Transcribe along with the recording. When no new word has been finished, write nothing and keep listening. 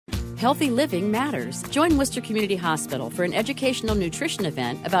Healthy living matters. Join Wooster Community Hospital for an educational nutrition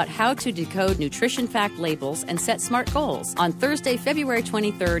event about how to decode nutrition fact labels and set smart goals on Thursday, February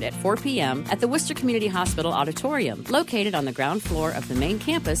 23rd at 4 p.m. at the Wooster Community Hospital Auditorium, located on the ground floor of the main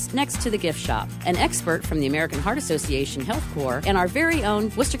campus next to the gift shop. An expert from the American Heart Association Health Corps and our very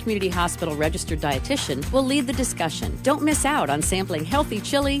own Wooster Community Hospital registered dietitian will lead the discussion. Don't miss out on sampling healthy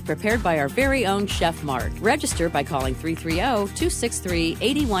chili prepared by our very own Chef Mark. Register by calling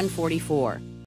 330-263-8144.